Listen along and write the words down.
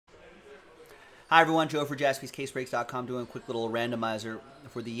Hi everyone, Joe for JaspysCaseBreaks.com doing a quick little randomizer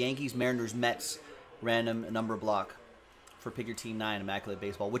for the Yankees, Mariners, Mets random number block for Pick Your Team 9 Immaculate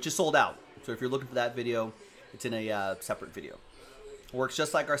Baseball, which is sold out. So if you're looking for that video, it's in a separate video. It works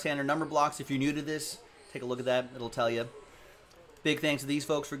just like our standard number blocks. If you're new to this, take a look at that. It'll tell you. Big thanks to these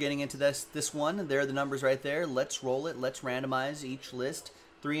folks for getting into this one. There are the numbers right there. Let's roll it. Let's randomize each list.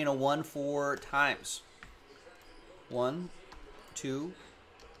 3 and a 1 4 times. 1, 2,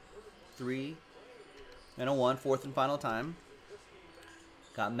 3, and a 1, fourth and final time.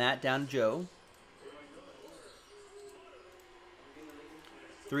 Got Matt down to Joe.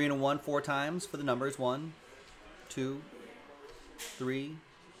 3 and a 1 4 times for the numbers. 1, 2, 3,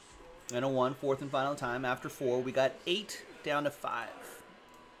 and a 1, fourth and final time. After 4, we got 8 down to 5.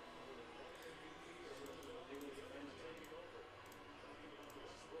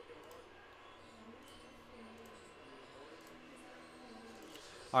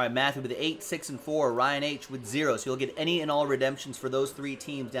 All right, Matthew with 8, 6, and 4. Ryan H with 0. So you'll get any and all redemptions for those 3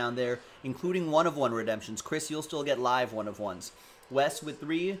 teams down there, including 1-of-1 redemptions. Chris, you'll still get live 1-of-1s. Wes with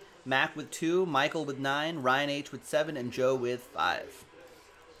 3, Mac with 2, Michael with 9, Ryan H with 7, and Joe with 5.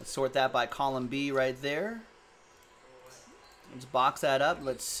 Let's sort that by column B right there. Let's box that up.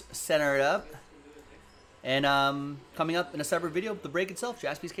 Let's center it up. And coming up in a separate video, the break itself,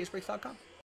 JaspysCaseBreaks.com.